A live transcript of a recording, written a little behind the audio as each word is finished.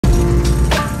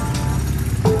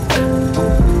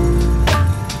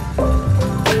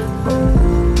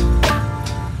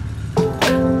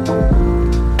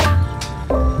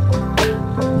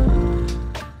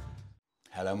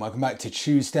welcome back to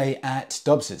Tuesday at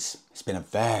Dobbs's. It's been a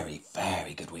very,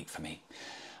 very good week for me.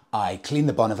 I cleaned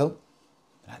the Bonneville.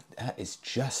 That is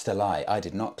just a lie. I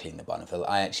did not clean the Bonneville.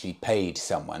 I actually paid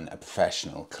someone, a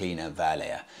professional cleaner,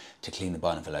 valeter, to clean the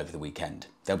Bonneville over the weekend.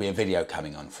 There'll be a video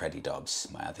coming on Freddie Dobbs,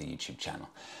 my other YouTube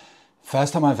channel.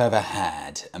 First time I've ever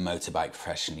had a motorbike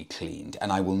professionally cleaned,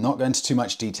 and I will not go into too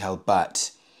much detail,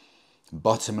 but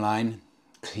bottom line,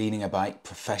 cleaning a bike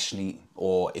professionally,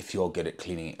 or if you're good at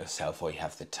cleaning it yourself or you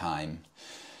have the time,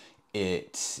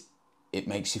 it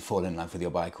makes you fall in love with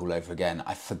your bike all over again.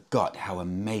 I forgot how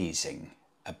amazing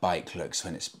a bike looks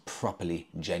when it's properly,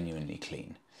 genuinely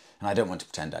clean. And I don't want to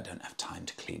pretend I don't have time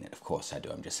to clean it. Of course I do,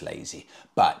 I'm just lazy.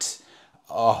 But,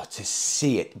 oh, to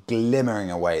see it glimmering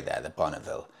away there, the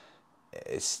Bonneville,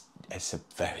 it's a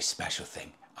very special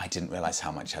thing. I didn't realise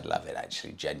how much I'd love it,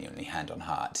 actually, genuinely, hand on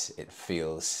heart. It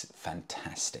feels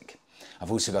fantastic.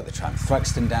 I've also got the Triumph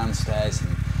Thruxton downstairs,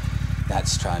 and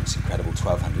that's Triumph's incredible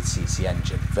 1200cc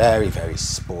engine. Very, very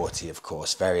sporty, of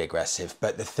course, very aggressive.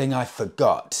 But the thing I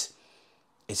forgot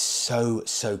is so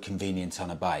convenient on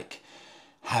a bike.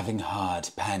 Having hard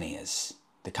panniers.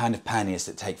 The kind of panniers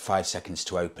that take 5 seconds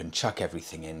to open, chuck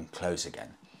everything in, close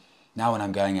again. Now when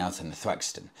I'm going out in the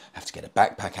Thruxton, I have to get a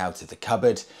backpack out of the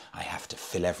cupboard. I have to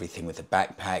fill everything with a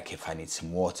backpack. If I need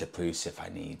some waterproofs, if I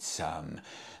need some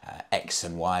X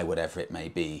and Y, whatever it may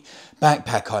be.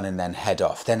 Backpack on and then head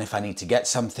off. Then if I need to get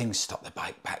something, stop the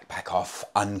backpack off,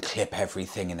 unclip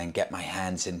everything and then get my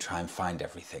hands in, try and find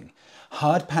everything.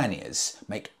 Hard panniers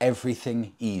make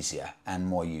everything easier and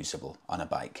more usable on a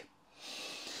bike.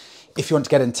 If you want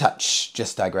to get in touch,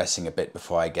 just digressing a bit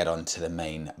before I get on to the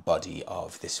main body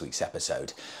of this week's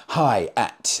episode,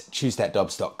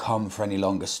 hi@tuesdayatdobbs.com for any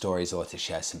longer stories or to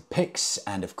share some pics.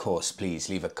 And of course, please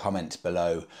leave a comment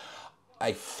below.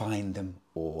 I find them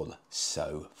all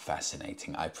so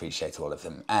fascinating. I appreciate all of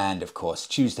them. And of course,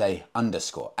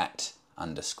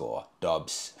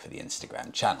 Tuesday_at_Dobbs for the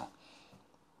Instagram channel.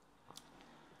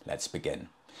 Let's begin.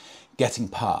 Getting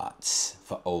parts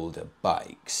for older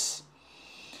bikes.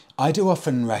 I do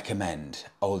often recommend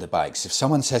older bikes. If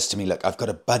someone says to me, look, I've got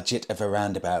a budget of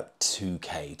around about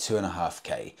 2K,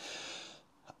 2.5K,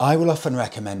 I will often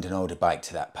recommend an older bike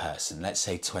to that person, let's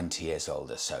say 20 years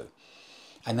old or so.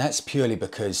 And that's purely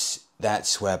because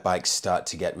that's where bikes start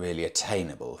to get really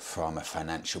attainable from a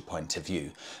financial point of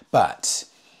view. But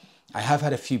I have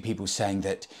had a few people saying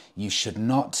that you should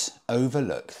not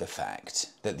overlook the fact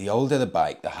that the older the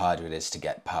bike, the harder it is to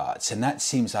get parts. And that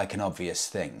seems like an obvious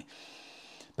thing.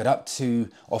 But up to,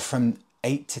 or from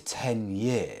 8 to 10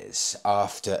 years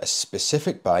after a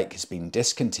specific bike has been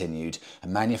discontinued, a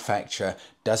manufacturer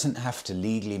doesn't have to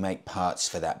legally make parts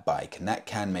for that bike, and that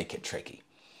can make it tricky.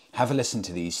 Have a listen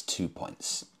to these 2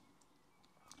 points.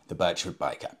 The Birchwood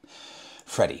Biker.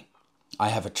 Freddie, I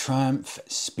have a Triumph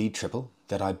Speed Triple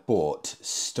that I bought,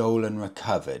 stolen,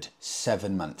 recovered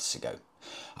 7 months ago.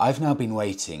 I've now been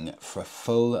waiting for a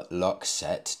full lock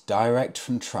set direct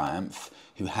from Triumph,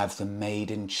 who have them made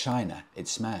in China.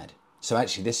 It's mad. So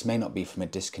actually this may not be from a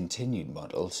discontinued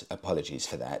model, apologies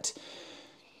for that.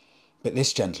 But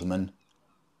this gentleman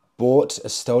bought a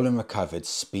stolen recovered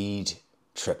Speed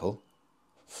Triple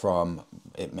from,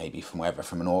 it may be from wherever,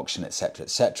 from an auction, etc,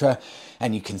 etc.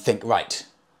 And you can think, right,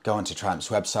 go onto Triumph's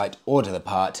website, order the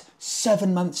part,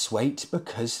 7 months wait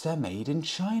because they're made in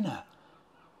China.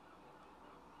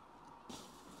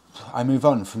 I move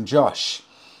on from Josh.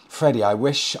 Freddie, I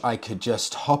wish I could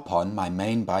just hop on my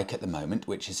main bike at the moment,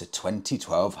 which is a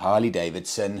 2012 Harley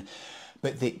Davidson,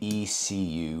 but the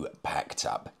ECU packed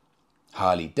up.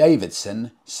 Harley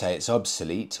Davidson say it's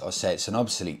obsolete, or say it's an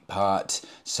obsolete part,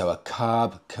 so a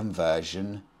carb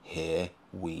conversion, here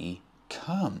we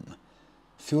come.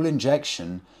 Fuel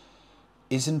injection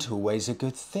isn't always a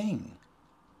good thing.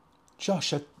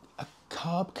 Josh, a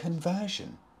carb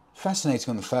conversion. Fascinating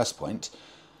on the first point.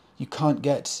 You can't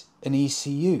get an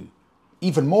ECU.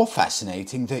 Even more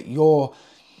fascinating that your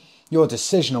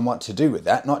decision on what to do with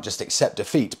that, not just accept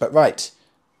defeat, but right,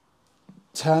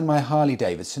 turn my Harley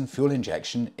Davidson fuel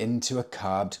injection into a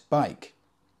carbed bike.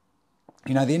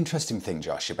 You know, the interesting thing,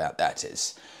 Josh, about that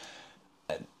is,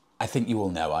 I think you all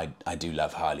know I do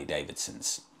love Harley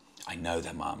Davidsons. I know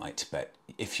they're Marmite, but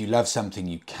if you love something,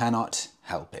 you cannot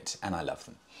help it, and I love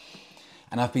them.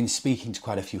 And I've been speaking to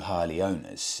quite a few Harley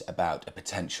owners about a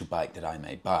potential bike that I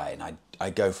may buy, and I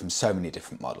go from so many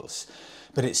different models.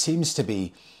 But it seems to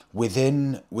be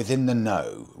within the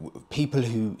know, people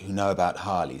who know about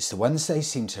Harleys, the ones they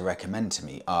seem to recommend to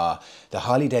me are the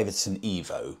Harley Davidson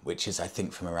Evo, which is I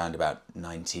think from around about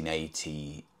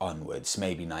 1980 onwards,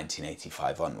 maybe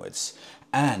 1985 onwards,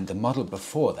 and the model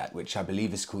before that, which I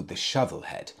believe is called the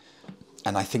Shovelhead.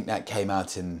 And I think that came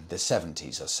out in the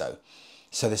 70s or so.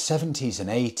 So the 70s and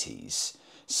 80s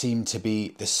seem to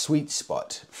be the sweet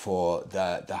spot for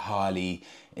the Harley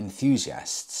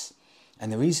enthusiasts.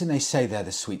 And the reason they say they're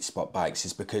the sweet spot bikes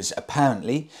is because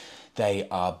apparently they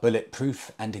are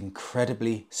bulletproof and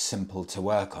incredibly simple to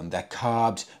work on. They're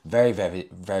carbed, very, very,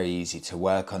 very easy to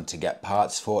work on, to get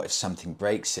parts for. If something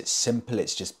breaks, it's simple,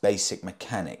 it's just basic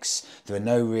mechanics. There are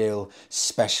no real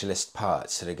specialist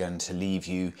parts that are going to leave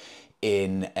you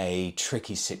in a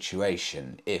tricky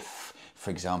situation if,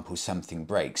 for example, something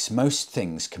breaks. Most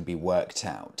things can be worked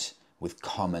out with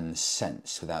common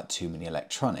sense without too many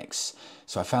electronics.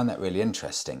 So I found that really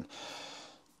interesting.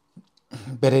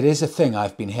 But it is a thing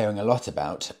I've been hearing a lot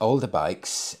about, older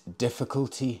bikes,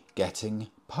 difficulty getting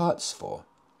parts for.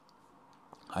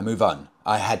 I move on.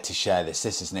 I had to share this.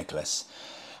 This is Nicholas.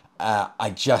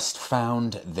 I just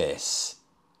found this.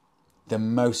 The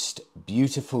most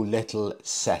beautiful little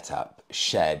setup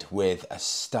shed with a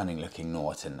stunning looking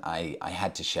Norton. I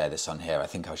had to share this on here. I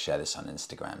think I'll share this on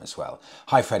Instagram as well.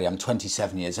 Hi Freddie, I'm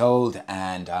 27 years old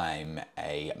and I'm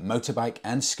a motorbike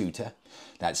and scooter.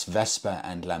 That's Vespa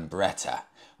and Lambretta.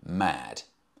 Mad.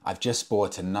 I've just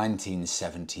bought a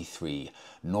 1973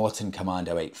 Norton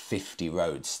Commando 850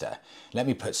 Roadster. Let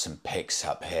me put some pics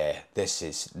up here. This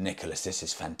is Nicholas. This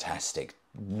is fantastic.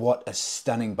 What a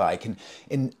stunning bike. And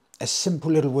in a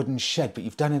simple little wooden shed, but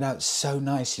you've done it out so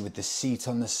nicely with the seat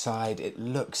on the side. It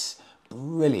looks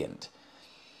brilliant.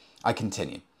 I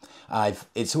continue.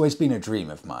 It's always been a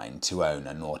dream of mine to own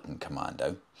a Norton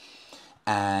Commando,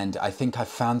 and I think I've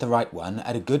found the right one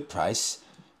at a good price.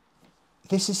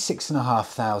 This is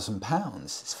 £6,500.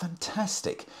 It's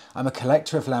fantastic. I'm a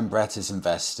collector of Lambrettas and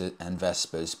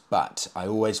Vespas, but I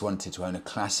always wanted to own a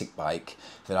classic bike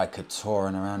that I could tour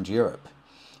on around Europe.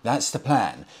 That's the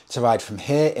plan, to ride from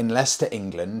here in Leicester,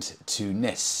 England to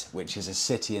Nis, which is a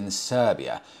city in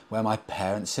Serbia where my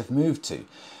parents have moved to.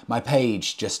 My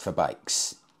page just for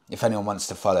bikes. If anyone wants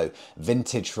to follow,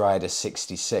 Vintage Rider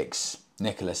 66.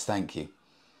 Nicholas, thank you.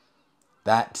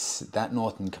 That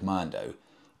Norton Commando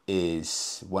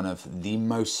is one of the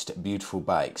most beautiful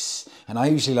bikes. And I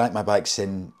usually like my bikes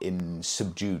in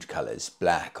subdued colours,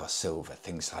 black or silver,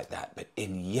 things like that. But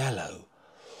in yellow,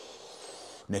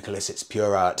 Nicholas, it's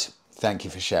pure art. Thank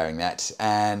you for sharing that.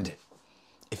 And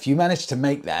if you manage to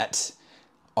make that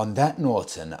on that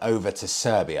Norton over to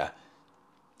Serbia,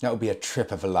 that would be a trip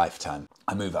of a lifetime.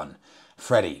 I move on.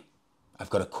 Freddie, I've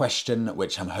got a question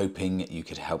which I'm hoping you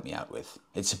could help me out with.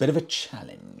 It's a bit of a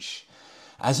challenge.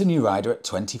 As a new rider at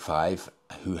 25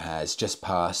 who has just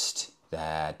passed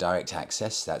their direct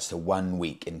access, that's the 1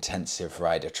 week intensive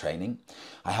rider training,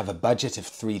 I have a budget of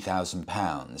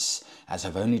 £3,000 as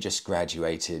I've only just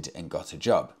graduated and got a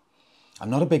job.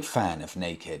 I'm not a big fan of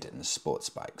naked and sports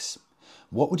bikes.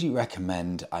 What would you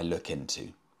recommend I look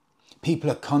into?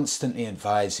 People are constantly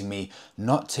advising me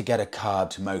not to get a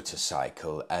carbed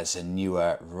motorcycle as a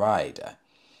newer rider.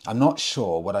 I'm not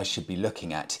sure what I should be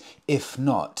looking at, if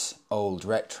not old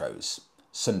retros.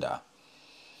 Sundar.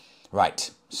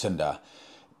 Right, Sundar.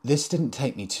 This didn't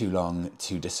take me too long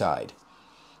to decide.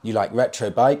 You like retro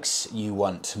bikes, you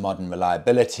want modern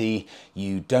reliability,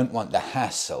 you don't want the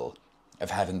hassle of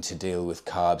having to deal with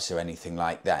carbs or anything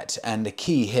like that. And the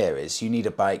key here is you need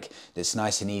a bike that's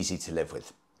nice and easy to live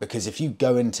with. Because if you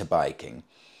go into biking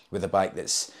with a bike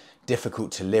that's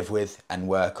difficult to live with and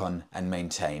work on and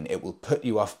maintain, it will put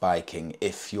you off biking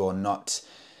if you're not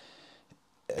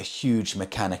a huge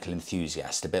mechanical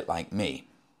enthusiast, a bit like me.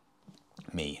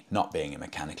 Me not being a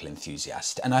mechanical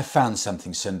enthusiast. And I found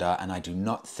something, Sundar, and I do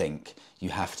not think you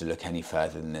have to look any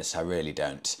further than this. I really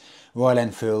don't. Royal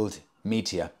Enfield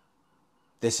Meteor.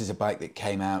 This is a bike that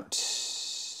came out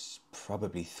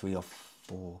probably 3 or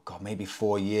 4, God, maybe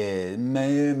 4 years,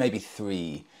 maybe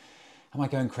 3. Am I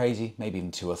going crazy? Maybe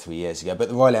even 2 or 3 years ago. But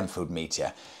the Royal Enfield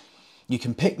Meteor, you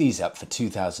can pick these up for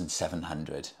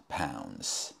 £2,700.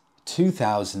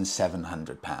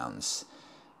 £2,700.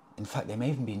 In fact, they may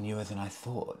even be newer than I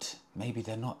thought. Maybe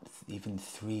they're not even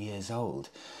 3 years old.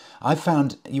 I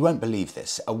found, you won't believe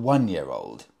this, a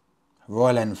 1-year-old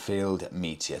Royal Enfield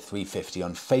Meteor 350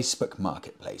 on Facebook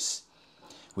Marketplace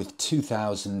with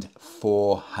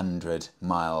 2,400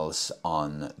 miles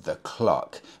on the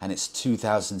clock, and it's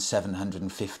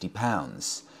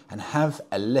 £2,750. And have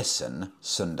a listen,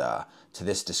 Sundar, to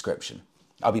this description.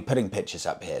 I'll be putting pictures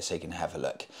up here so you can have a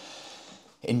look.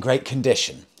 In great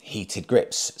condition, heated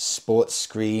grips, sports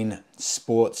screen,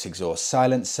 sports exhaust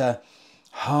silencer,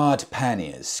 hard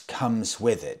panniers comes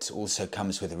with it. Also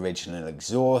comes with original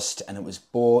exhaust, and it was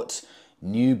bought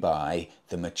new by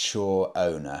the mature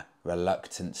owner,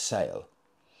 reluctant sale.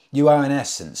 You are in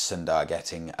essence, Sundar,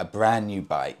 getting a brand new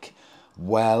bike,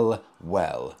 well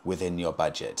within your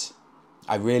budget.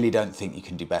 I really don't think you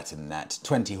can do better than that.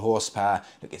 20 horsepower,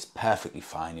 look, it's perfectly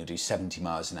fine. You'll do 70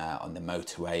 miles an hour on the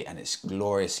motorway and it's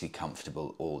gloriously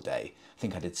comfortable all day. I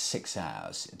think I did 6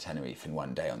 hours in Tenerife in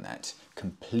one day on that.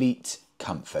 Complete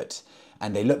comfort.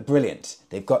 And they look brilliant.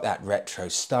 They've got that retro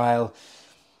style.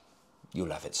 You'll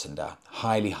love it, Sundar.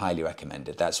 Highly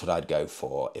recommended. That's what I'd go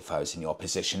for if I was in your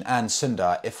position. And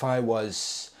Sundar, if I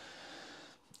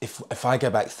go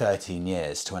back 13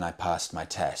 years to when I passed my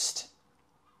test,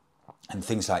 and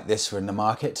things like this were in the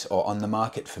market or on the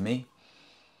market for me,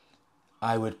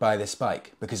 I would buy this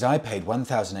bike because I paid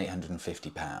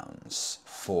 £1,850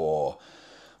 for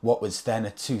what was then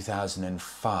a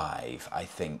 2005, I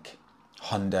think,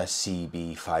 Honda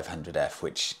CB500F,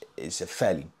 which is a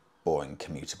fairly boring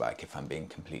commuter bike if I'm being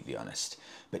completely honest.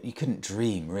 But you couldn't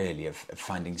dream really of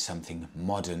finding something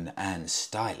modern and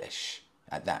stylish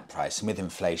at that price. And with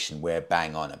inflation, we're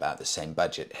bang on about the same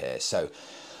budget here. So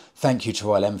thank you to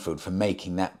Royal Enfield for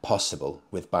making that possible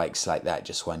with bikes like that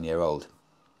just 1 year old.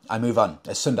 I move on.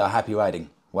 Sundar, happy riding.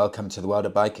 Welcome to the world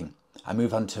of biking. I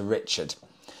move on to Richard.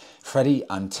 Freddie,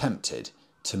 I'm tempted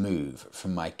to move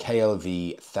from my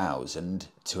KLV 1000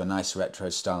 to a nice retro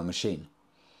style machine.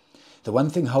 The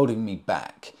one thing holding me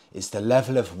back is the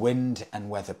level of wind and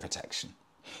weather protection.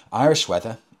 Irish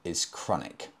weather is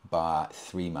chronic, bar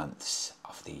 3 months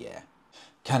of the year.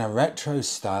 Can a retro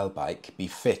style bike be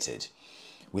fitted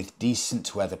with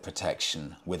decent weather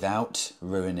protection without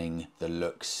ruining the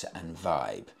looks and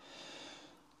vibe?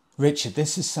 Richard,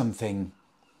 this is something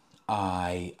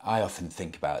I often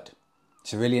think about.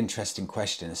 It's a really interesting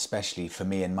question, especially for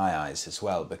me in my eyes as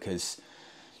well, because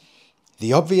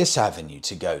the obvious avenue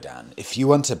to go down, if you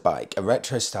want a bike, a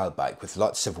retro style bike with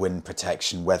lots of wind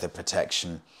protection, weather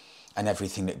protection, and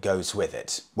everything that goes with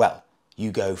it, well,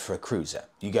 you go for a cruiser.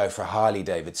 You go for a Harley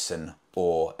Davidson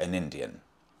or an Indian.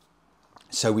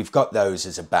 So we've got those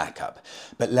as a backup.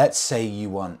 But let's say you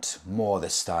want more the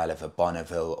style of a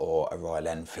Bonneville or a Royal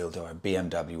Enfield or a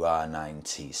BMW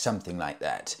R9T, something like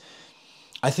that.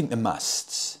 I think the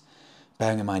musts,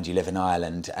 bearing in mind you live in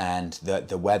Ireland and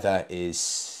the weather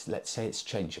is, let's say it's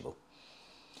changeable.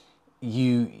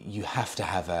 You have to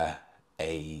have a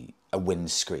wind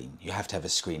screen. You have to have a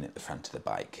screen at the front of the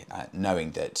bike,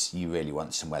 knowing that you really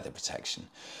want some weather protection.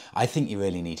 I think you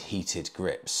really need heated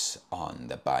grips on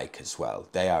the bike as well.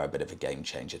 They are a bit of a game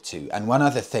changer too. And one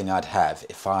other thing I'd have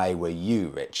if I were you,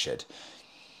 Richard,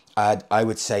 I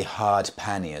would say hard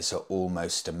panniers are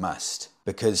almost a must,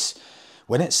 because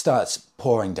when it starts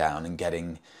pouring down and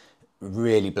getting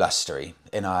really blustery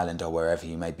in Ireland or wherever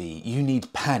you may be, you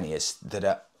need panniers that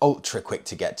are ultra quick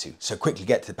to get to. So quickly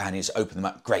get to the panniers, open them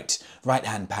up, great. Right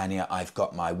hand pannier, I've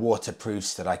got my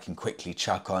waterproofs that I can quickly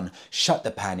chuck on, shut the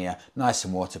pannier, nice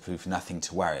and waterproof, nothing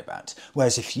to worry about.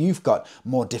 Whereas if you've got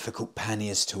more difficult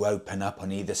panniers to open up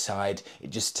on either side,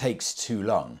 it just takes too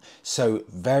long. So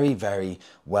very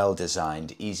well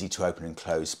designed, easy to open and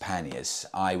close panniers,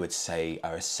 I would say,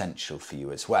 are essential for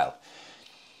you as well.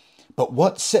 But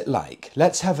what's it like?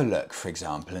 Let's have a look, for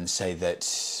example, and say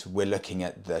that we're looking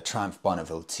at the Triumph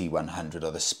Bonneville T100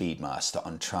 or the Speedmaster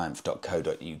on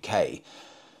triumph.co.uk.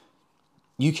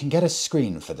 You can get a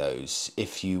screen for those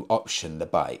if you option the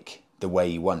bike the way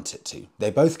you want it to. They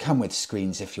both come with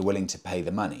screens if you're willing to pay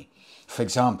the money. For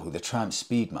example, the Triumph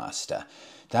Speedmaster,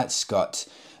 that's got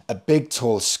a big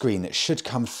tall screen that should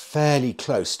come fairly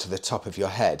close to the top of your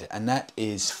head, and that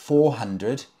is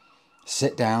 400.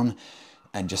 Sit down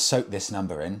and just soak this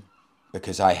number in,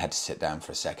 because I had to sit down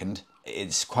for a second.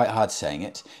 It's quite hard saying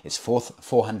it. It's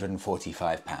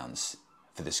 £445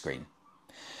 for the screen.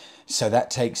 So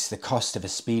that takes the cost of a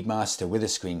Speedmaster with a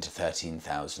screen to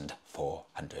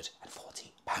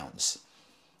 £13,440.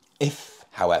 If,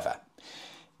 however,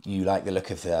 you like the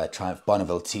look of the Triumph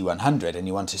Bonneville T100 and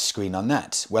you want a screen on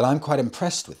that, well, I'm quite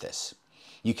impressed with this.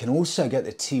 You can also get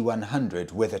the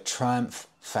T100 with a Triumph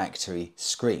factory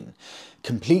screen.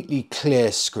 Completely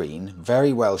clear screen,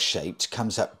 very well shaped,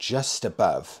 comes up just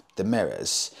above the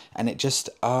mirrors, and it just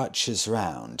arches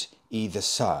round either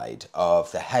side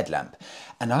of the headlamp.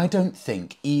 And I don't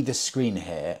think either screen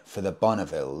here for the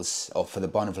Bonnevilles, or for the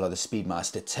Bonneville or the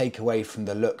Speedmaster, take away from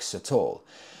the looks at all.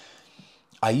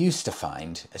 I used to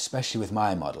find, especially with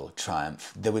my model,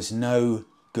 Triumph, there was no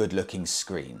good looking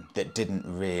screen that didn't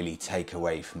really take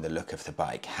away from the look of the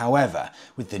bike. However,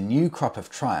 with the new crop of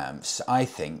Triumphs, I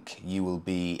think you will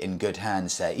be in good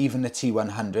hands there. Even the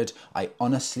T100, I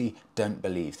honestly don't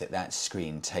believe that that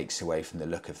screen takes away from the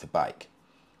look of the bike.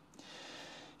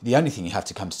 The only thing you have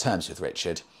to come to terms with,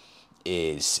 Richard,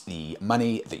 is the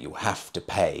money that you have to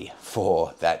pay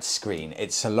for that screen.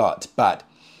 It's a lot, but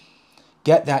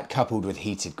Get that coupled with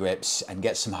heated grips and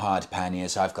get some hard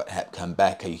panniers. I've got Hepcombe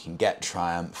Becker, you can get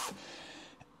Triumph.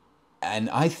 And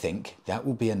I think that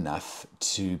will be enough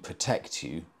to protect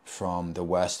you from the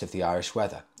worst of the Irish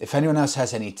weather. If anyone else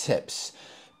has any tips,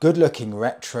 good looking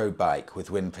retro bike with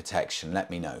wind protection,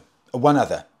 let me know. One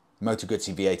other, Moto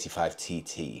Guzzi V85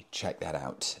 TT, check that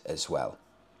out as well.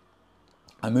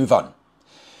 I move on.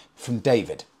 From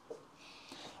David.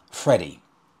 Freddie,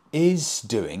 is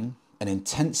doing an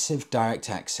intensive direct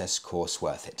access course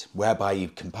worth it, whereby you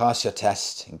can pass your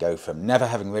test and go from never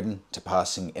having ridden to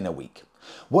passing in a week?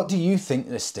 What do you think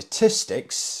the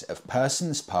statistics of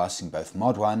persons passing both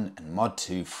Mod 1 and Mod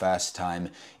 2 first time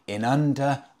in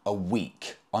under a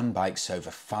week on bikes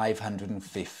over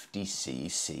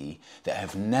 550cc that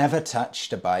have never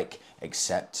touched a bike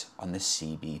except on the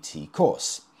CBT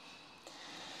course?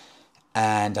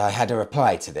 And I had a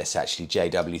reply to this actually,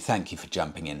 JW, thank you for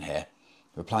jumping in here.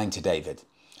 Replying to David,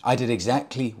 I did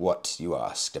exactly what you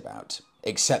asked about,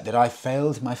 except that I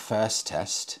failed my first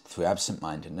test through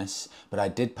absent-mindedness, but I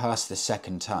did pass the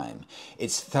second time.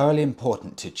 It's thoroughly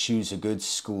important to choose a good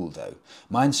school though.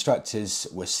 My instructors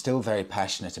were still very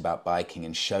passionate about biking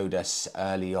and showed us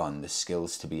early on the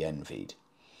skills to be envied.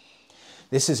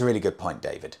 This is a really good point,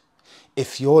 David.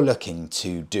 If you're looking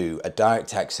to do a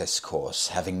direct access course,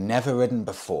 having never ridden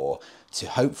before, to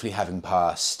hopefully having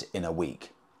passed in a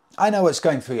week, I know what's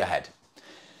going through your head.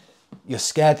 You're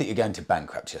scared that you're going to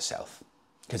bankrupt yourself,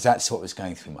 because that's what was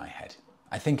going through my head.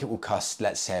 I think it will cost,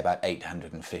 let's say, about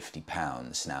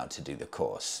 £850 now to do the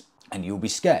course. And you'll be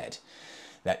scared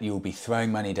that you'll be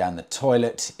throwing money down the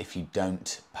toilet if you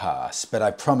don't pass. But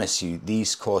I promise you,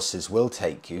 these courses will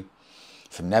take you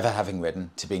from never having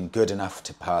ridden to being good enough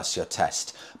to pass your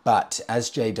test. But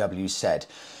as JW said,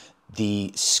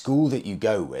 the school that you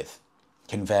go with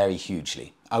can vary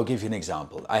hugely. I'll give you an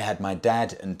example. I had my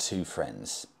dad and two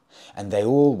friends, and they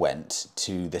all went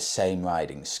to the same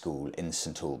riding school in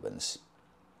St Albans.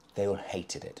 They all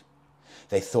hated it.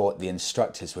 They thought the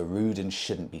instructors were rude and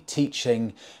shouldn't be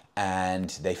teaching,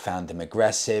 and they found them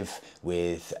aggressive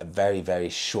with very, very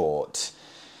short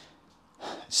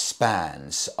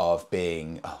spans of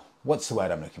being, what's the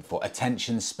word I'm looking for?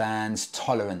 Attention spans,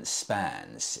 tolerance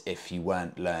spans, if you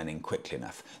weren't learning quickly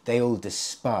enough. They all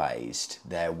despised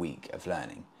their week of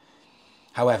learning.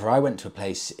 However, I went to a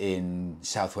place in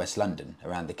southwest London,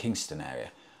 around the Kingston area.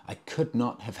 I could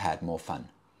not have had more fun.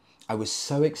 I was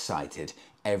so excited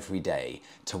every day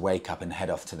to wake up and head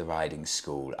off to the riding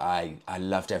school. I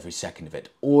loved every second of it.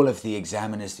 All of the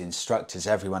examiners, the instructors,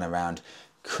 everyone around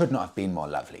could not have been more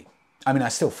lovely. I mean, I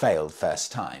still failed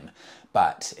first time,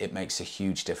 but it makes a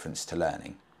huge difference to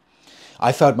learning.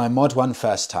 I failed my Mod 1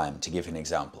 first time, to give you an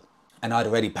example, and I'd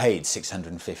already paid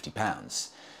 £650.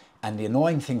 And the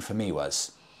annoying thing for me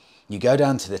was, you go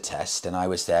down to the test, and I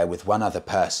was there with one other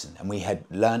person, and we had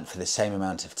learnt for the same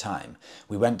amount of time.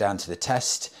 We went down to the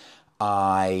test.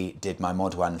 I did my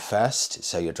Mod 1 first,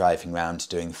 so you're driving around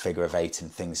doing figure of 8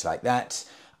 and things like that.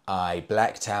 I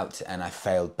blacked out and I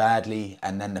failed badly,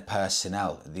 and then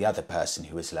the other person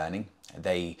who was learning,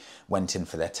 they went in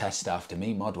for their test after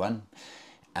me, Mod 1,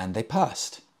 and they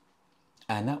passed.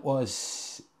 And that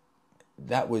was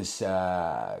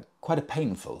quite a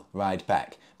painful ride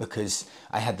back, because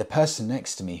I had the person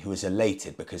next to me who was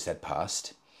elated because they'd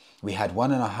passed. We had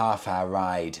 1.5 hour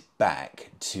ride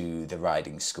back to the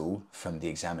riding school from the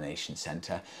examination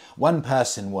centre. One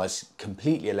person was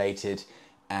completely elated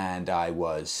and I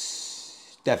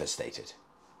was devastated,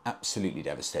 absolutely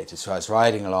devastated. So I was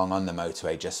riding along on the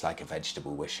motorway just like a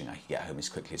vegetable, wishing I could get home as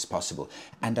quickly as possible.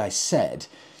 And I said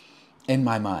in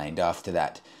my mind after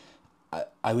that,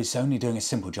 I was only doing a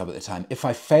simple job at the time. If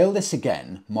I fail this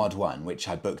again, Mod 1, which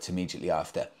I booked immediately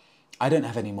after, I don't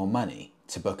have any more money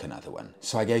to book another one.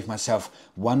 So I gave myself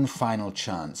one final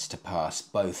chance to pass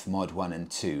both Mod 1 and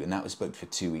 2, and that was booked for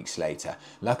 2 weeks later.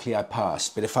 Luckily I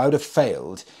passed, but if I would have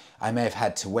failed, I may have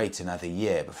had to wait another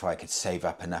year before I could save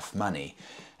up enough money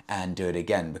and do it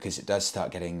again, because it does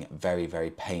start getting very, very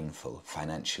painful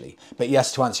financially. But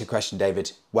yes, to answer your question,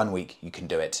 David, 1 week, you can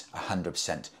do it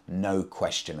 100%, no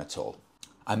question at all.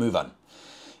 I move on.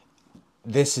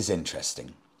 This is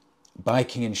interesting.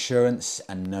 Biking insurance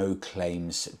and no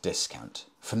claims discount.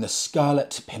 From the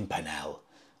Scarlet Pimpernel.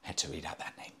 I had to read out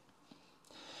that name.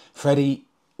 Freddie,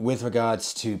 with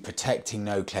regards to protecting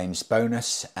no claims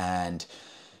bonus and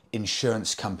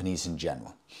insurance companies in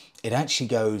general, it actually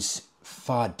goes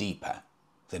far deeper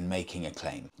than making a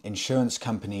claim. Insurance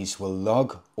companies will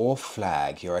log or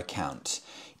flag your account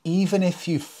even if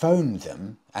you phone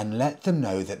them and let them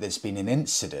know that there's been an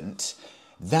incident.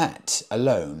 That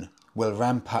alone will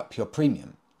ramp up your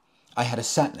premium. I had a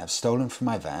sat-nav stolen from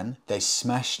my van. They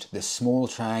smashed the small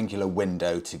triangular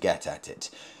window to get at it.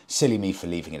 Silly me for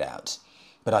leaving it out.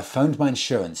 But I phoned my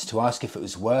insurance to ask if it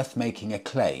was worth making a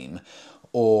claim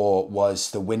or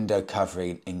was the window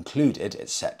covering included,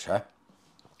 etc.,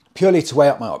 purely to weigh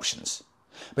up my options.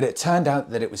 But it turned out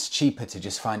that it was cheaper to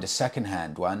just find a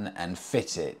second-hand one and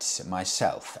fit it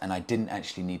myself, and I didn't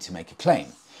actually need to make a claim.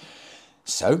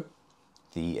 So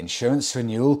the insurance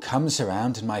renewal comes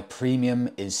around and my premium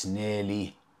is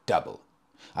nearly double.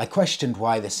 I questioned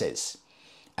why this is,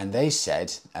 and they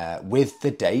said with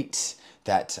the date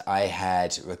that I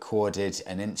had recorded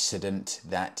an incident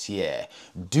that year,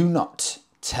 do not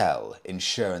tell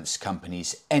insurance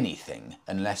companies anything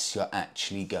unless you're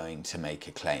actually going to make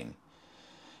a claim.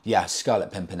 Yeah,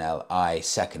 Scarlet Pimpernel, I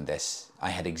second this. I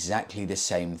had exactly the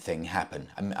same thing happen.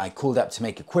 I called up to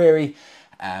make a query.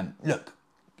 Look,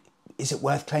 is it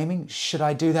worth claiming? Should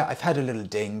I do that? I've had a little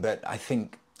ding, but I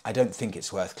don't think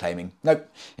it's worth claiming. Nope,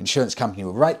 insurance company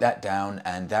will write that down,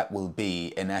 and that will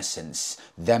be, in essence,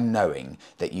 them knowing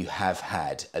that you have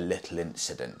had a little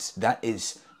incident. That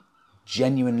is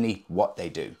genuinely what they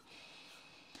do.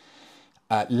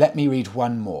 Let me read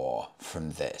one more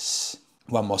from this.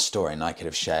 One more story, and I could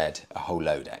have shared a whole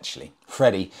load, actually.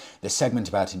 Freddie, the segment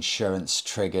about insurance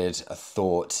triggered a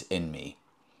thought in me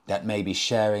that made me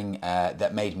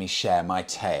share my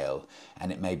tale,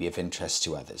 and it may be of interest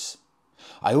to others.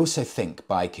 I also think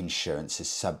bike insurance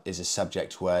is a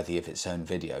subject worthy of its own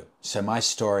video, so my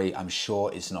story, I'm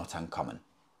sure, is not uncommon.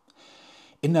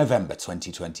 In November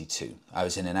 2022, I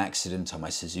was in an accident on my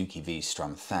Suzuki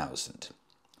V-Strom 1000,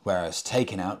 where I was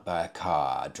taken out by a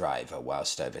car driver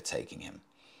whilst overtaking him.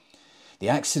 The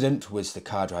accident was the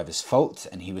car driver's fault,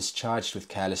 and he was charged with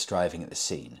careless driving at the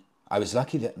scene. I was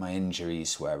lucky that my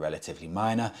injuries were relatively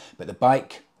minor, but the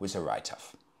bike was a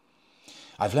write-off.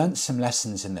 I've learnt some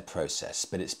lessons in the process,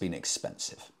 but it's been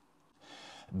expensive.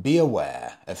 Be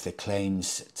aware of the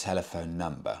claims telephone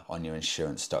number on your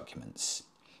insurance documents.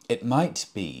 It might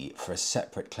be for a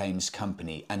separate claims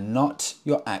company and not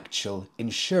your actual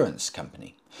insurance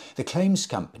company. The claims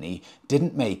company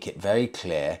didn't make it very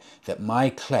clear that my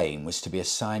claim was to be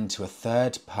assigned to a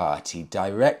third party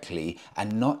directly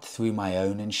and not through my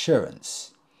own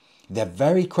insurance. They're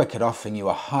very quick at offering you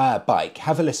a hire bike.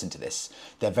 Have a listen to this.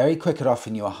 They're very quick at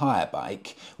offering you a hire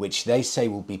bike, which they say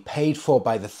will be paid for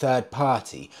by the third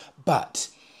party, but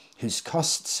whose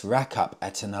costs rack up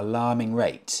at an alarming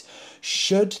rate.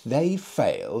 Should they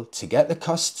fail to get the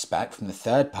costs back from the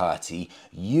third party,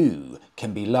 you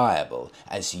can be liable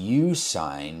as you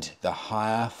signed the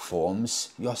hire forms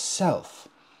yourself.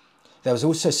 There was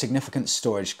also significant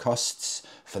storage costs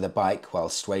for the bike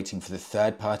whilst waiting for the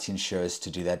third-party insurers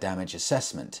to do their damage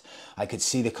assessment. I could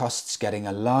see the costs getting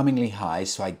alarmingly high,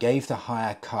 so I gave the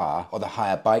hire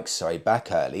bike,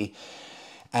 back early,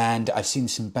 and I've seen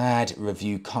some bad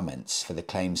review comments for the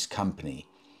claims company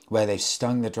where they've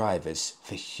stung the drivers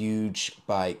for huge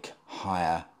bike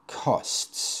hire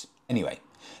costs. Anyway,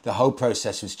 the whole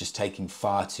process was just taking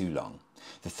far too long.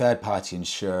 The third-party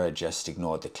insurer just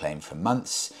ignored the claim for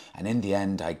months, and in the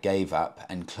end I gave up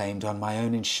and claimed on my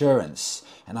own insurance,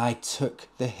 and I took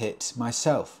the hit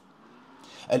myself.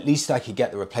 At least I could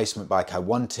get the replacement bike I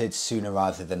wanted sooner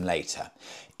rather than later.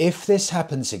 If this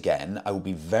happens again, I will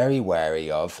be very wary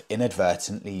of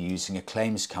inadvertently using a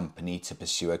claims company to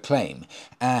pursue a claim,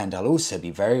 and I'll also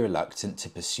be very reluctant to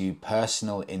pursue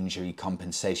personal injury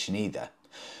compensation either.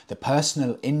 The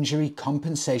personal injury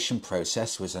compensation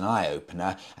process was an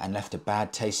eye-opener and left a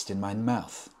bad taste in my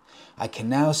mouth. I can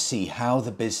now see how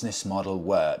the business model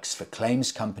works for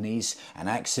claims companies and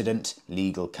accident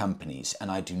legal companies, and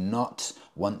I do not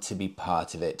want to be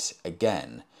part of it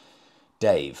again.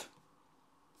 Dave,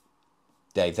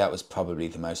 that was probably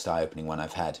the most eye-opening one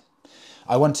I've had.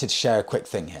 I wanted to share a quick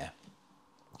thing here,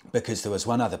 because there was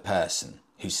one other person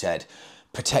who said,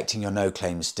 protecting your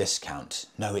no-claims discount.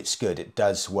 No, it's good, it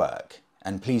does work.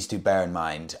 And please do bear in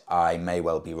mind, I may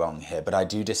well be wrong here, but I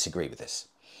do disagree with this.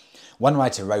 One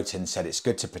writer wrote in and said it's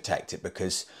good to protect it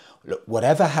because, look,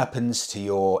 whatever happens to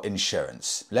your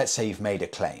insurance, let's say you've made a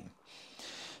claim,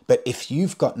 but if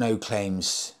you've got no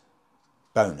claims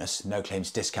bonus, no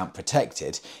claims discount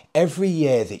protected, every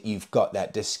year that you've got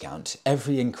that discount,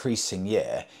 every increasing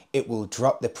year, it will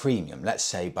drop the premium, let's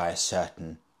say by a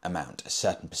certain amount, a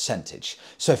certain percentage.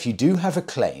 So if you do have a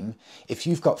claim, if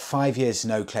you've got 5 years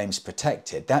no claims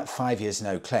protected, that 5 years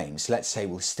no claims, let's say,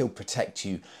 will still protect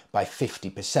you by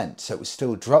 50%. So it will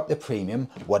still drop the premium,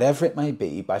 whatever it may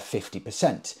be, by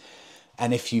 50%.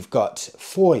 And if you've got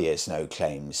 4 years no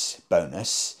claims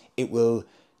bonus, it will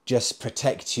just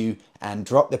protect you and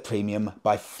drop the premium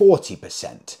by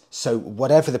 40%. So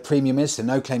whatever the premium is, the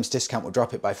no claims discount will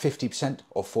drop it by 50%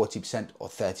 or 40% or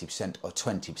 30% or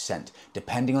 20%,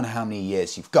 depending on how many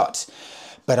years you've got.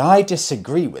 But I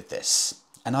disagree with this,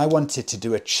 and I wanted to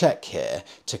do a check here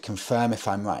to confirm if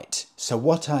I'm right. So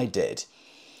what I did,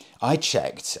 I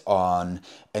checked on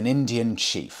an Indian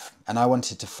chief, and I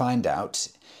wanted to find out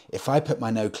if I put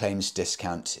my no claims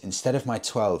discount, instead of my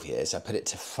 12 years, I put it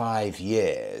to 5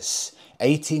 years,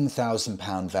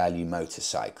 £18,000 value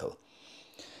motorcycle.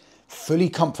 Fully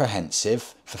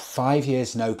comprehensive for 5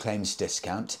 years no claims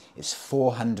discount is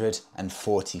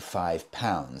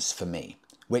 £445 for me,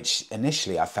 which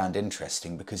initially I found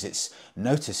interesting because it's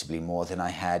noticeably more than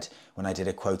I had when I did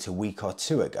a quote a week or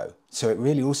two ago. So it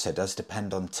really also does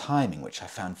depend on timing, which I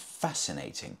found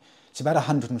fascinating. It's about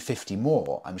 150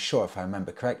 more, I'm sure, if I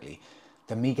remember correctly,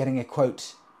 than me getting a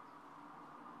quote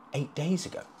 8 days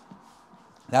ago.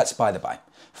 That's by the by.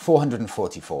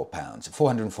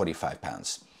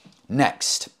 £445.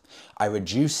 Next, I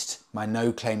reduced my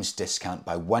no claims discount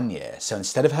by 1 year. So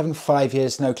instead of having 5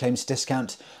 years no claims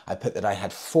discount, I put that I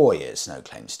had 4 years no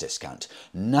claims discount.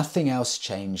 Nothing else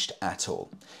changed at all.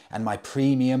 And my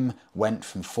premium went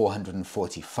from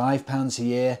 £445 a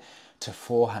year to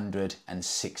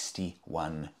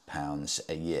 £461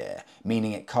 a year,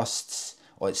 meaning it costs,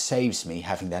 or it saves me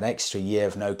having that extra year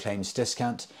of no claims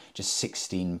discount, just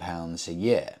 £16 a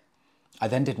year. I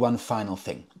then did one final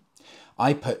thing.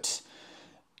 I put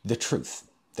the truth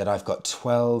that I've got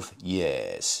 12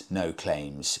 years no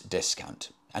claims discount.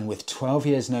 And with 12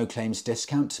 years no claims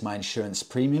discount, my insurance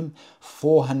premium,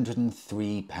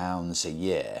 £403 a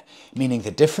year, meaning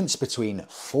the difference between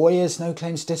 4 years no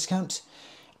claims discount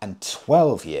and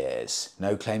 12 years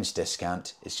no claims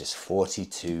discount is just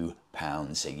 £42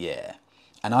 a year.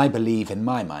 And I believe, in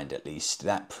my mind at least,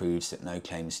 that proves that no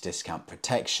claims discount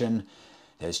protection,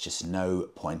 there's just no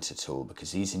point at all,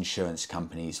 because these insurance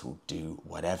companies will do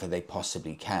whatever they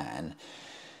possibly can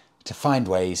to find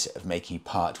ways of making you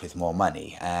part with more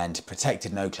money. And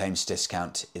protected no claims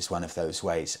discount is one of those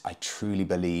ways. I truly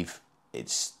believe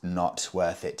it's not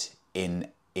worth it in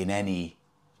any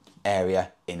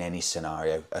area, in any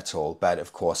scenario at all. But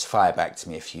of course, fire back to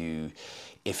me if you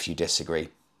disagree.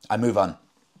 I move on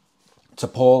to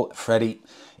Paul. Freddie,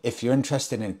 if you're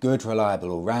interested in a good, reliable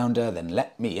all-rounder, then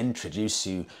let me introduce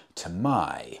you to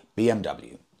my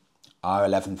BMW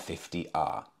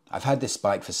R1150R. I've had this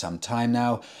bike for some time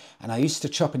now, and I used to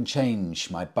chop and change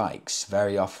my bikes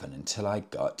very often until I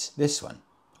got this one.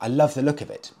 I love the look of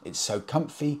it. It's so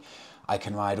comfy. I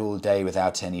can ride all day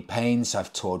without any pains.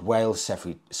 I've toured Wales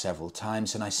several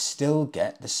times, and I still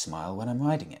get the smile when I'm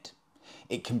riding it.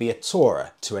 It can be a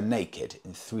tourer to a naked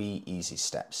in 3 easy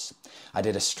steps. I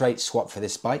did a straight swap for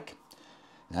this bike.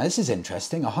 Now this is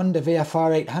interesting, a Honda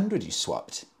VFR 800 you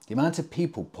swapped. The amount of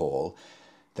people, Paul,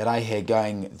 that I hear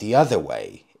going the other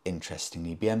way,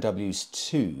 interestingly, BMW's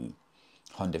 2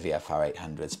 Honda VFR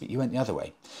 800s, but you went the other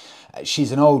way.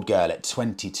 She's an old girl at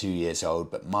 22 years old,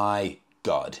 but my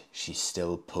God, she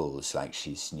still pulls like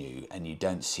she's new, and you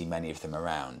don't see many of them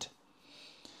around.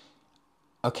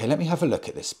 Okay, let me have a look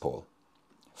at this, Paul.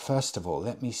 First of all,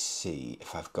 let me see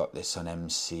if I've got this on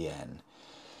MCN.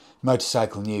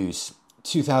 Motorcycle News,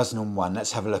 2001.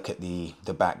 Let's have a look at the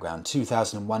background.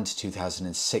 2001 to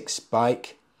 2006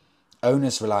 bike.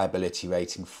 Owner's reliability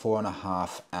rating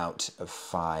 4.5 out of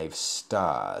 5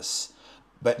 stars.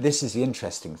 But this is the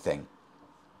interesting thing.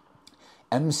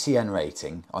 MCN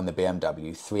rating on the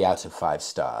BMW, 3 out of 5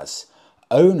 stars.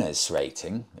 Owner's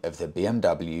rating of the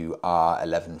BMW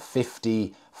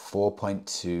R1150,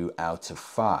 4.2 out of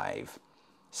 5.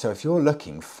 So if you're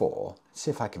looking for, let's see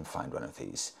if I can find one of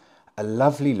these, a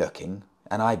lovely looking,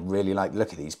 and I really like the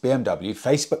look of these, BMW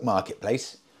Facebook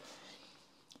Marketplace,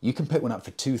 you can pick one up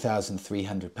for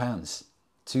 £2,300.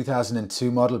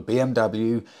 2002 model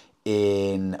BMW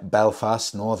in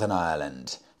Belfast, Northern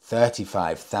Ireland.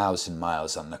 35,000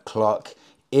 miles on the clock,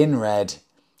 in red,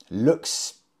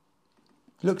 looks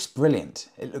brilliant.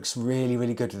 It looks really,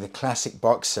 really good with the classic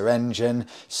boxer engine,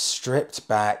 stripped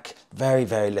back, very,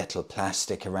 very little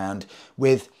plastic around,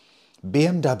 with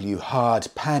BMW hard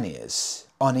panniers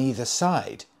on either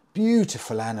side.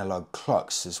 Beautiful analog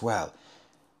clocks as well.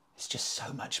 It's just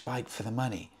so much bike for the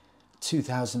money.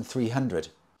 2,300.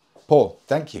 Paul,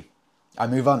 thank you. I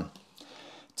move on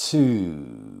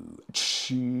to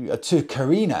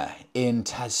Karina in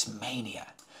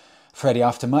Tasmania. Freddie,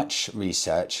 after much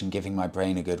research and giving my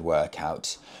brain a good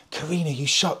workout, Karina, you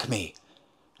shock me.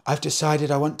 I've decided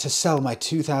I want to sell my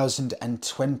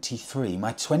 2023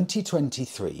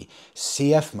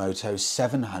 CFMOTO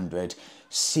 700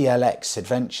 CLX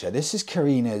Adventure. This is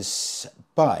Karina's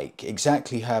bike,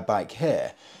 exactly her bike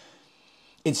here.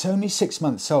 It's only 6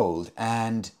 months old,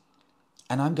 and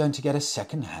I'm going to get a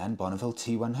second-hand Bonneville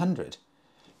T100.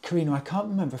 Karina, I can't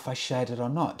remember if I shared it or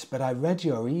not, but I read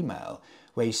your email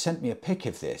where you sent me a pic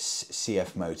of this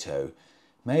CFMOTO.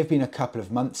 May have been a couple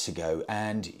of months ago,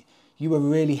 and you were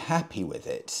really happy with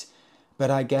it. But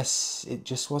I guess it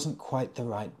just wasn't quite the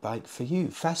right bike for you.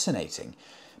 Fascinating.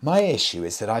 My issue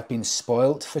is that I've been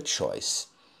spoilt for choice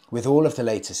with all of the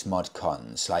latest mod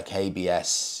cons, like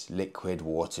ABS, liquid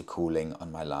water cooling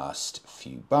on my last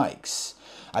few bikes.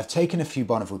 I've taken a few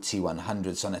Bonneville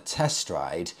T100s on a test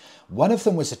ride. One of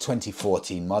them was a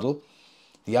 2014 model.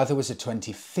 The other was a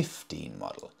 2015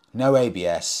 model. No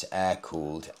ABS,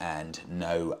 air-cooled, and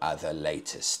no other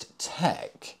latest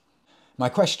tech. My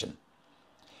question: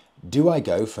 do I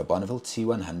go for Bonneville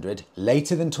T100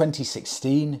 later than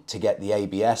 2016 to get the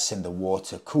ABS and the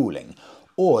water cooling?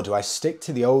 Or do I stick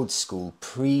to the old school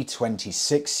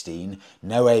pre-2016,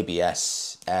 no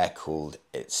ABS, air-cooled,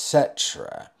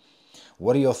 etc.?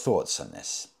 What are your thoughts on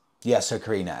this? Yeah, so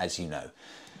Karina, as you know,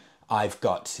 I've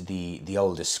got the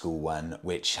older school one,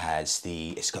 which has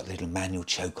it's got a little manual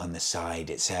choke on the side,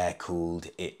 it's air-cooled,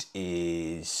 it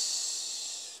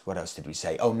is... what else did we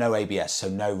say? Oh, no ABS, so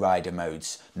no rider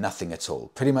modes, nothing at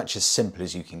all. Pretty much as simple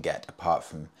as you can get, apart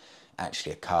from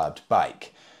actually a carbed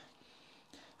bike.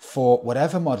 For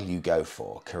whatever model you go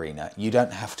for, Karina, you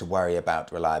don't have to worry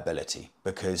about reliability,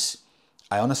 because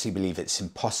I honestly believe it's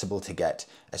impossible to get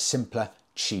a simpler,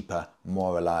 cheaper,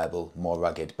 more reliable, more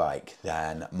rugged bike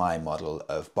than my model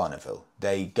of Bonneville.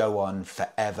 They go on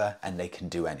forever and they can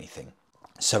do anything.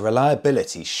 So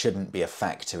reliability shouldn't be a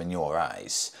factor in your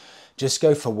eyes. Just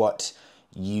go for what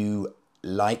you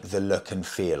like the look and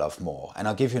feel of more. And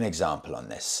I'll give you an example on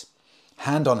this.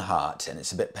 Hand on heart, and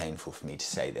it's a bit painful for me to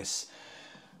say this,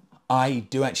 I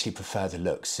do actually prefer the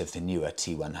looks of the newer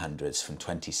T100s from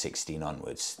 2016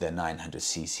 onwards, the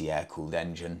 900cc air-cooled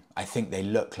engine. I think they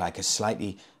look like a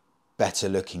slightly better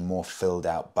looking, more filled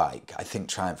out bike. I think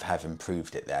Triumph have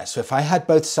improved it there. So if I had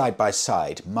both side by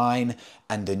side, mine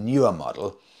and the newer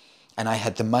model, and I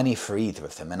had the money for either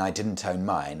of them and I didn't own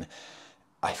mine,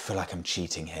 I feel like I'm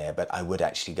cheating here, but I would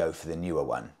actually go for the newer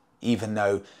one, even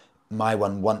though my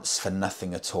one wants for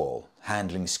nothing at all.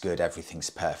 Handling's good, everything's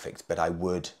perfect, but I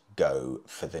would go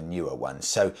for the newer one.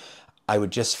 So I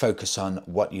would just focus on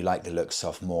what you like the looks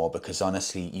of more, because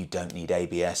honestly, you don't need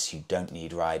ABS, you don't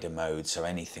need rider modes or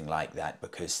anything like that,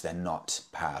 because they're not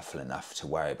powerful enough to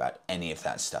worry about any of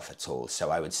that stuff at all.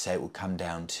 So I would say it will come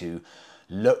down to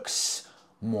looks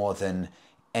more than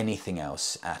anything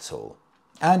else at all.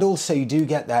 And also you do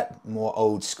get that more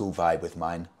old school vibe with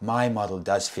mine. My model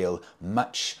does feel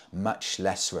much, much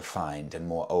less refined and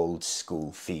more old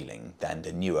school feeling than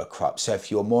the newer crop. So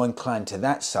if you're more inclined to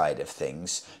that side of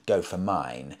things, go for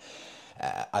mine.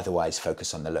 Otherwise,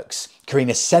 focus on the looks.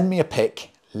 Karina, send me a pic.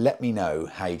 Let me know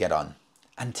how you get on.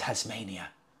 And Tasmania.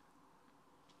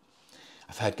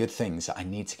 I've heard good things. I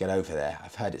need to get over there.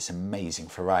 I've heard it's amazing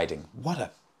for riding. What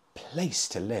a place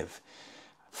to live.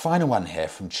 Final one here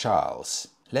from Charles.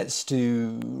 Let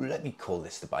me call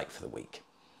this the bike for the week.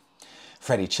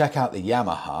 Freddie, check out the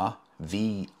Yamaha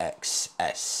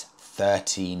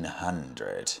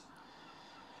XVS1300.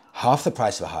 Half the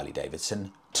price of a Harley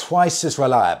Davidson, twice as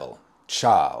reliable.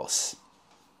 Charles,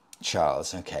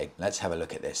 okay, let's have a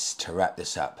look at this to wrap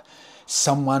this up.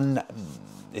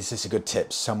 Is this a good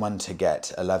tip? Someone to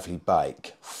get a lovely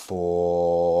bike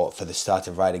for the start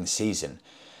of riding season.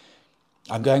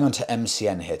 I'm going on to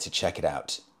MCN here to check it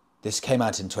out. This came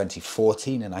out in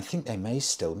 2014 and I think they may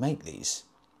still make these.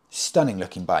 Stunning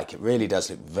looking bike. It really does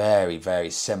look very, very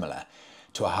similar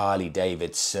to a Harley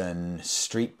Davidson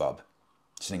Street Bob.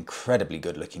 It's an incredibly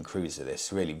good looking cruiser,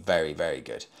 this. Really very, very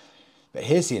good. But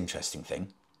here's the interesting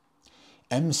thing.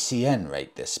 MCN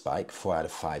rate this bike 4 out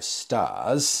of 5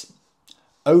 stars.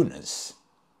 Owners,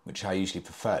 which I usually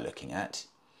prefer looking at,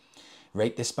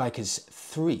 rate this bike as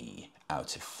 3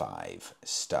 out of 5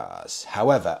 stars.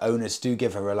 However, owners do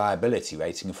give a reliability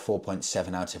rating of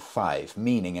 4.7 out of 5,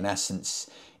 meaning in essence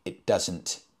it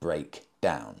doesn't break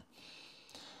down.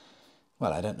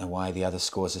 Well, I don't know why the other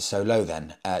scores are so low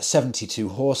then. 72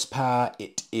 horsepower,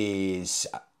 it is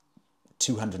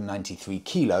 293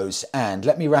 kilos, and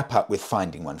let me wrap up with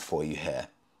finding one for you here.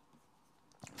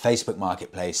 Facebook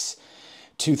Marketplace,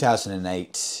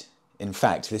 2008. In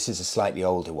fact, this is a slightly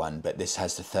older one, but this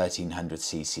has the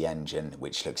 1300cc engine,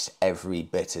 which looks every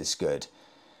bit as good.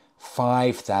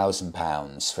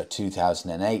 £5,000 for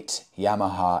 2008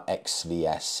 Yamaha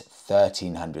XVS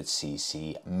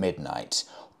 1300cc Midnight.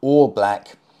 All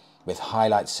black with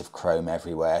highlights of chrome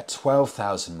everywhere.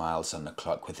 12,000 miles on the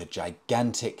clock with a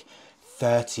gigantic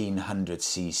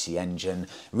 1300cc engine.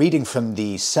 Reading from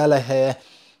the seller here,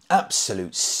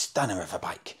 absolute stunner of a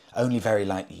bike. Only very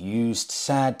lightly used,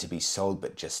 sad to be sold,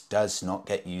 but just does not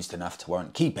get used enough to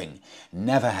warrant keeping.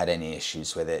 Never had any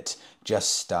issues with it,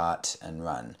 just start and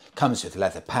run. Comes with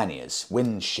leather panniers,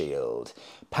 windshield,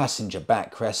 passenger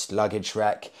backrest, luggage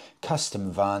rack,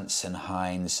 custom Vance and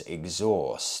Hines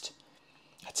exhaust.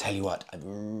 I tell you what,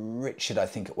 Richard, I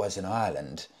think it was in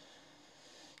Ireland,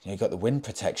 you've got the wind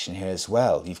protection here as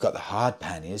well. You've got the hard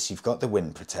panniers, you've got the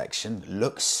wind protection.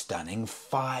 Looks stunning,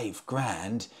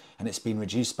 £5,000, and it's been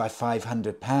reduced by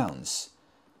 £500.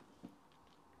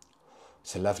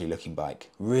 It's a lovely looking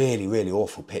bike. Really, really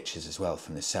awful pictures as well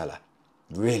from the seller.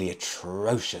 Really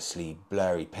atrociously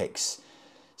blurry pics.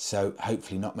 So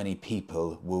hopefully not many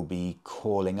people will be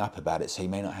calling up about it, so you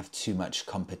may not have too much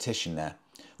competition there.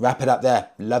 Wrap it up there.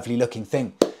 Lovely looking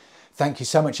thing. Thank you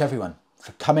so much, everyone,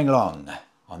 for coming along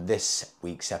on this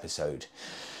week's episode.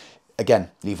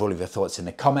 Again, leave all of your thoughts in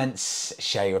the comments,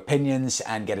 share your opinions,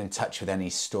 and get in touch with any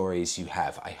stories you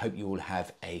have. I hope you all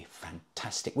have a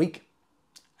fantastic week,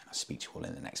 and I'll speak to you all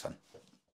in the next one.